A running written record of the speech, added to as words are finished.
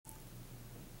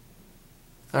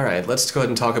Alright, let's go ahead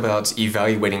and talk about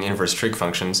evaluating inverse trig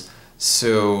functions.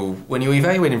 So when you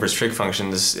evaluate inverse trig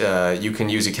functions, you can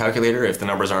use a calculator if the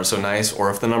numbers aren't so nice,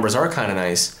 or if the numbers are kind of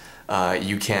nice,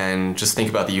 you can just think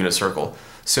about the unit circle.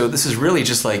 So this is really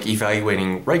just like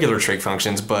evaluating regular trig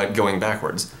functions, but going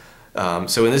backwards.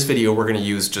 So in this video, we're going to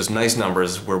use just nice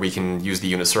numbers where we can use the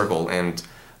unit circle, and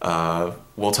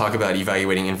we'll talk about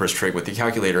evaluating inverse trig with the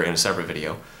calculator in a separate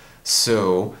video.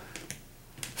 So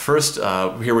first,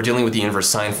 here we're dealing with the inverse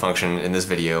sine function in this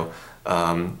video.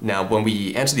 Now, when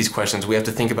we answer these questions, we have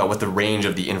to think about what the range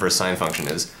of the inverse sine function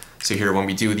is. So here, when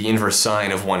we do the inverse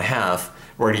sine of 1/2,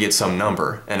 we're going to get some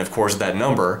number. And of course, that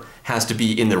number has to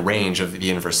be in the range of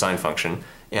the inverse sine function.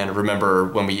 And remember,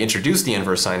 when we introduced the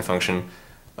inverse sine function,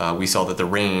 we saw that the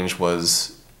range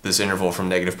was this interval from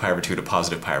 -π/2 to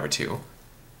 +π/2.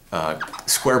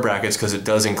 Square brackets, because it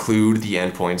does include the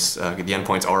endpoints. The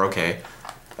endpoints are okay.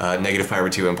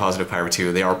 -π/2 and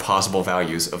 +π/2, they are possible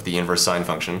values of the inverse sine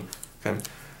function. Okay?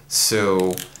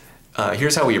 So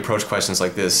here's how we approach questions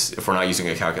like this if we're not using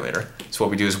a calculator. So what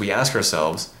we do is we ask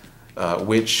ourselves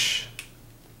which,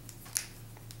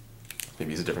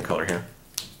 maybe use a different color here,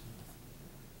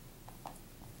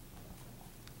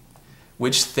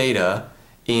 which theta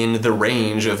in the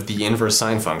range of the inverse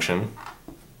sine function,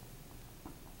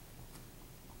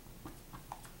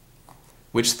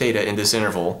 which theta in this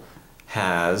interval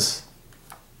has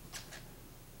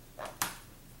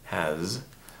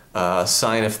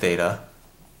sine of theta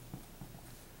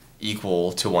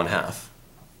equal to 1/2.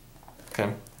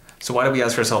 Okay? So why do we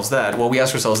ask ourselves that? Well, we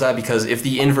ask ourselves that because if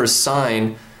the inverse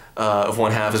sine of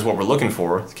 1/2 is what we're looking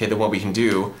for, okay, then what we can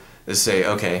do is say,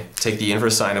 okay, take the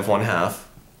inverse sine of 1/2.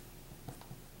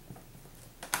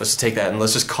 Let's just take that and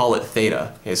let's just call it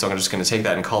theta. Okay, so I'm just going to take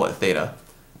that and call it theta.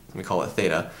 Let me call it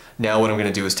theta. Now what I'm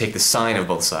going to do is take the sine of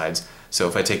both sides. So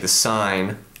if I take the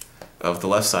sine of the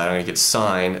left side, I'm going to get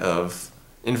sine of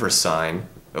inverse sine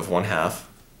of 1/2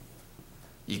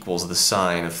 equals the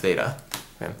sine of theta.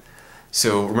 Okay.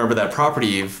 So remember that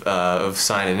property of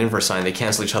sine and inverse sine, they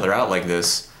cancel each other out like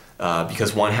this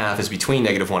because 1/2 is between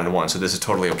 -1 and 1. So this is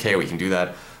totally okay, we can do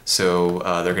that. So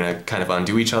they're going to kind of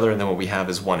undo each other, and then what we have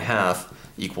is 1/2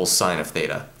 equals sine of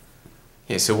theta.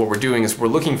 Okay, so what we're doing is we're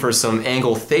looking for some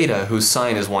angle theta whose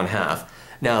sine is 1/2.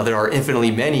 Now there are infinitely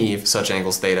many such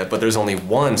angles theta, but there's only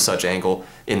one such angle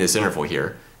in this interval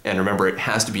here. And remember, it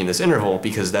has to be in this interval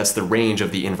because that's the range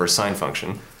of the inverse sine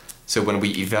function. So when we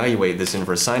evaluate this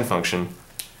inverse sine function,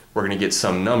 we're going to get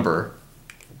some number,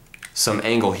 some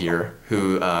angle here,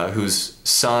 whose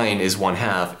sine is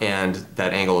 1/2, and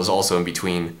that angle is also in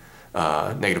between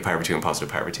 -π/2 and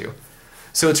 +π/2.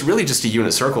 So it's really just a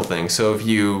unit circle thing. So if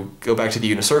you go back to the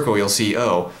unit circle, you'll see,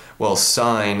 oh, well,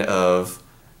 sine of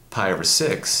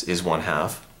π/6 is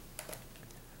 1/2.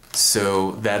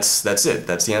 So that's it.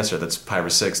 That's the answer. That's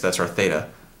π/6. That's our theta.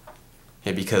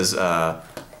 Okay, because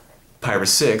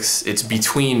π/6, it's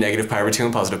between -π/2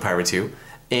 and +π/2,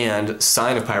 and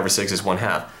sine of π/6 is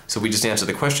 1/2. So we just answered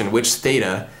the question, which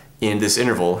theta in this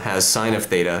interval has sine of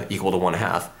theta equal to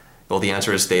 1/2? Well, the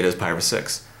answer is theta is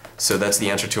π/6. So that's the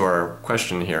answer to our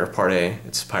question here, part A,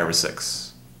 it's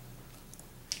π/6.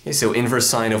 Okay, so inverse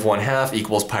sine of 1/2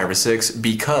 equals π/6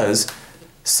 because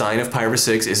sine of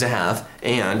π/6 is 1/2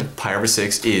 and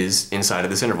π/6 is inside of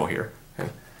this interval here. Okay.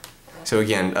 So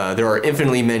again, there are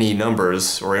infinitely many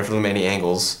numbers or infinitely many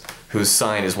angles whose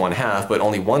sine is 1/2, but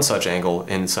only one such angle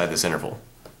inside this interval.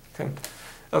 Okay,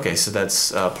 okay, so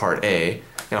that's part A.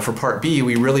 Now for part B,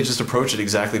 we really just approach it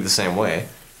exactly the same way.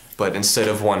 But instead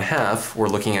of 1/2,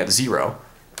 we're looking at 0.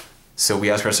 So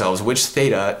we ask ourselves which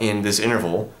theta in this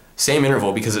interval, same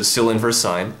interval because it's still inverse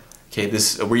sine. Okay,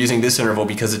 we're using this interval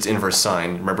because it's inverse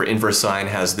sine. Remember, inverse sine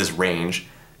has this range,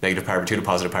 -π/2 to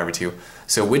 +π/2.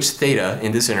 So which theta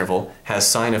in this interval has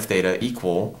sine of theta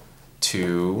equal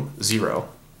to 0?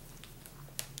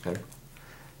 Okay.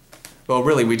 Well,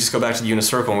 really, we just go back to the unit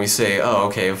circle and we say, oh,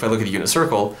 okay, if I look at the unit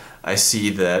circle, I see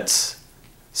that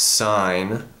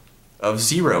sine of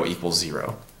 0 equals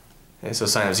 0. Okay, so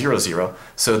sine of 0 is 0.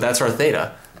 So that's our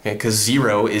theta, okay, because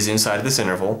 0 is inside of this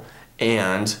interval,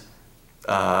 and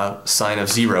sine of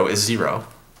 0 is 0.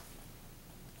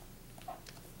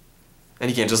 And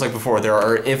again, just like before, there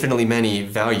are infinitely many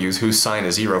values whose sine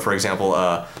is 0. For example,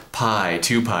 pi,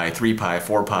 2π, 3π,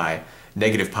 4π, -π,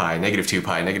 -2π,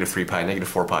 -3π,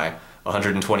 -4π,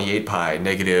 128π,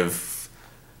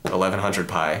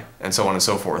 -1100π, and so on and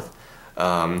so forth.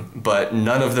 But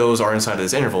none of those are inside of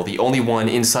this interval. The only one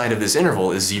inside of this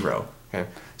interval is 0. Okay?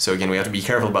 So again, we have to be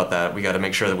careful about that. We got to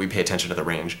make sure that we pay attention to the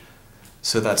range.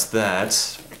 So that's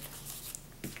that.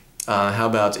 How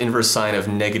about inverse sine of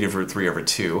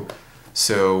 -√3/2?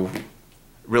 So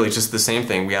really just the same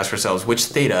thing. We ask ourselves which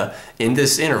theta in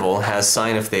this interval has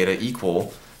sine of theta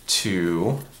equal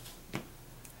to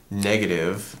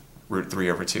negative root 3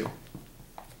 over 2.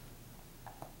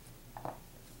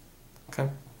 Okay.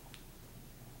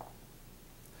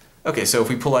 Okay, so if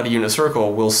we pull out a unit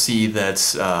circle, we'll see that,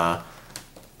 so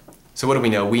what do we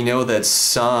know? We know that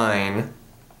sine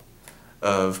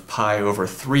of pi over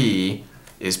 3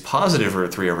 is positive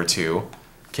root 3 over 2.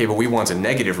 Okay, but we want a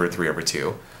negative root 3 over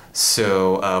 2.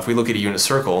 So if we look at a unit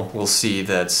circle, we'll see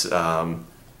that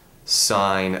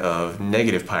sine of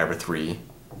negative pi over 3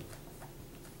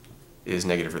 is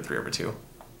negative root 3 over 2.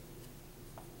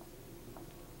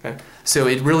 Okay. So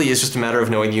it really is just a matter of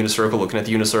knowing the unit circle, looking at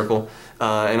the unit circle.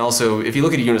 And also, if you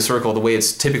look at a unit circle, the way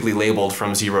it's typically labeled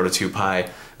from 0 to 2 pi,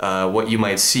 what you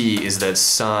might see is that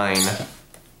sine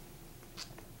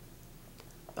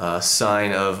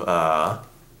of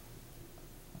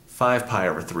 5 pi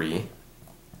over 3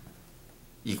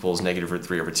 equals negative root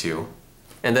 3 over 2.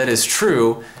 And that is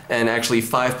true, and actually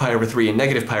 5 pi over 3 and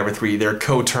negative pi over 3, they're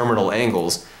coterminal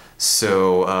angles.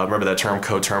 So remember that term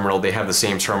coterminal, they have the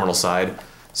same terminal side.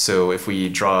 So if we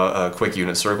draw a quick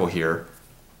unit circle here,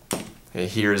 okay,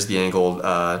 here's the angle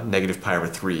negative pi over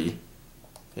 3,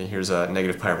 and here's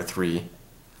negative pi over 3.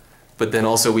 But then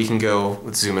also we can go,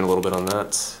 let's zoom in a little bit on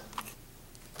that.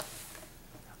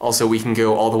 Also we can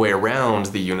go all the way around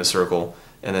the unit circle,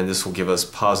 and then this will give us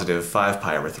positive 5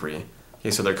 pi over 3.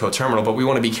 Okay, so they're coterminal, but we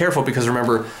want to be careful because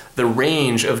remember, the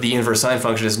range of the inverse sine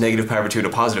function is negative pi over 2 to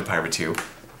positive pi over 2.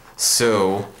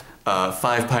 So 5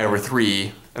 pi over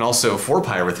 3, and also 4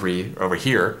 pi over 3 over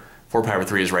here, 4 pi over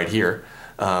 3 is right here,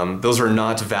 those are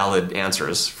not valid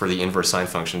answers for the inverse sine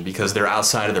function because they're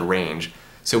outside of the range.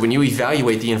 So when you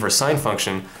evaluate the inverse sine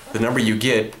function, the number you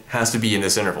get has to be in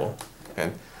this interval.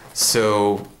 Okay?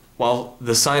 So while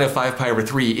the sine of 5 pi over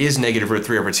 3 is negative root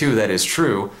 3 over 2, that is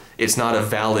true, it's not a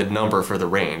valid number for the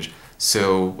range.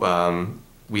 So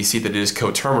we see that it is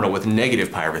coterminal with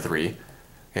negative pi over 3.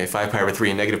 Okay, 5 pi over 3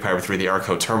 and negative pi over 3, they are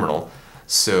coterminal.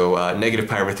 So negative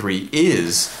pi over 3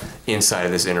 is inside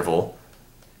of this interval,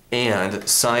 and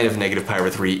sine of negative pi over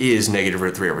 3 is negative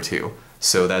root 3 over 2.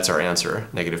 So that's our answer,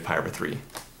 negative pi over 3.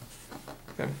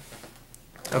 Okay,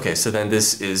 okay, so then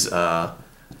this is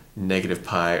negative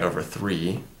pi over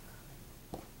 3.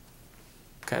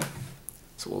 Okay,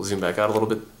 so we'll zoom back out a little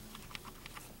bit.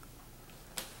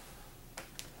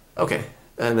 Okay,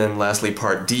 and then lastly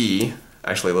part D,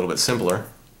 actually a little bit simpler.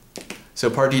 So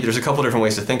part D, there's a couple different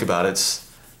ways to think about it,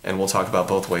 and we'll talk about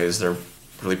both ways. They're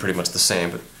really pretty much the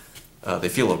same, but they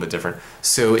feel a little bit different.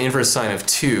 So inverse sine of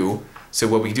 2, so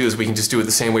what we do is we can just do it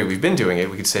the same way we've been doing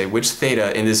it. We could say which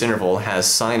theta in this interval has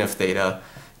sine of theta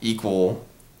equal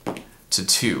to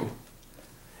 2.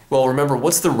 Well, remember,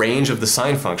 what's the range of the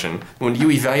sine function? When you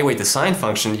evaluate the sine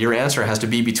function, your answer has to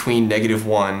be between negative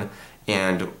 1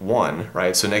 and 1,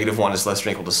 right? So negative 1 is less than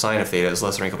or equal to sine of theta is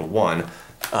less than or equal to 1.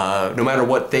 No matter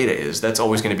what theta is, that's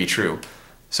always going to be true.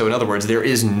 So in other words, there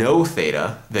is no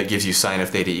theta that gives you sine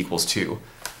of theta equals 2.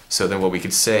 So then what we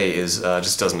could say is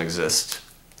just doesn't exist.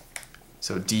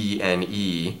 So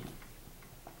DNE,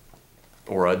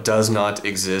 or does not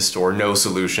exist, or no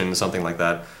solution, something like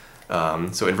that.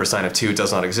 So inverse sine of 2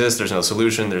 does not exist, there's no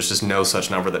solution, there's just no such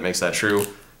number that makes that true.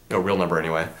 No real number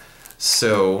anyway.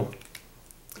 So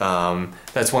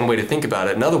that's one way to think about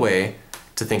it. Another way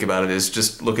to think about it is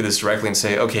just look at this directly and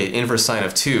say, okay, inverse sine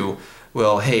of 2,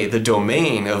 well, hey, the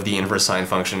domain of the inverse sine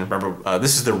function, remember,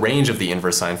 this is the range of the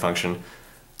inverse sine function.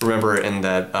 Remember in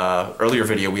that earlier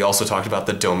video, we also talked about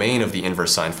the domain of the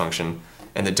inverse sine function,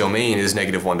 and the domain is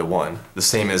negative 1 to 1, the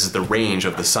same as the range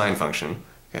of the sine function.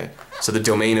 Okay? So the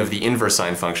domain of the inverse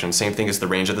sine function, same thing as the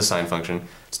range of the sine function,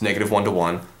 it's negative 1 to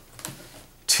 1.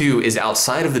 2 is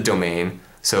outside of the domain,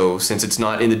 so since it's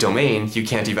not in the domain, you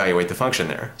can't evaluate the function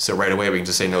there. So right away we can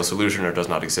just say no solution or does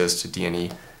not exist,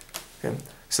 DNE. Okay?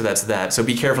 So that's that. So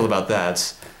be careful about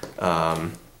that.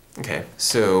 Okay,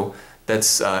 so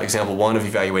that's example 1 of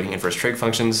evaluating inverse trig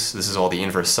functions. This is all the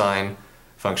inverse sine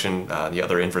function, the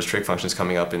other inverse trig functions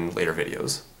coming up in later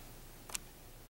videos.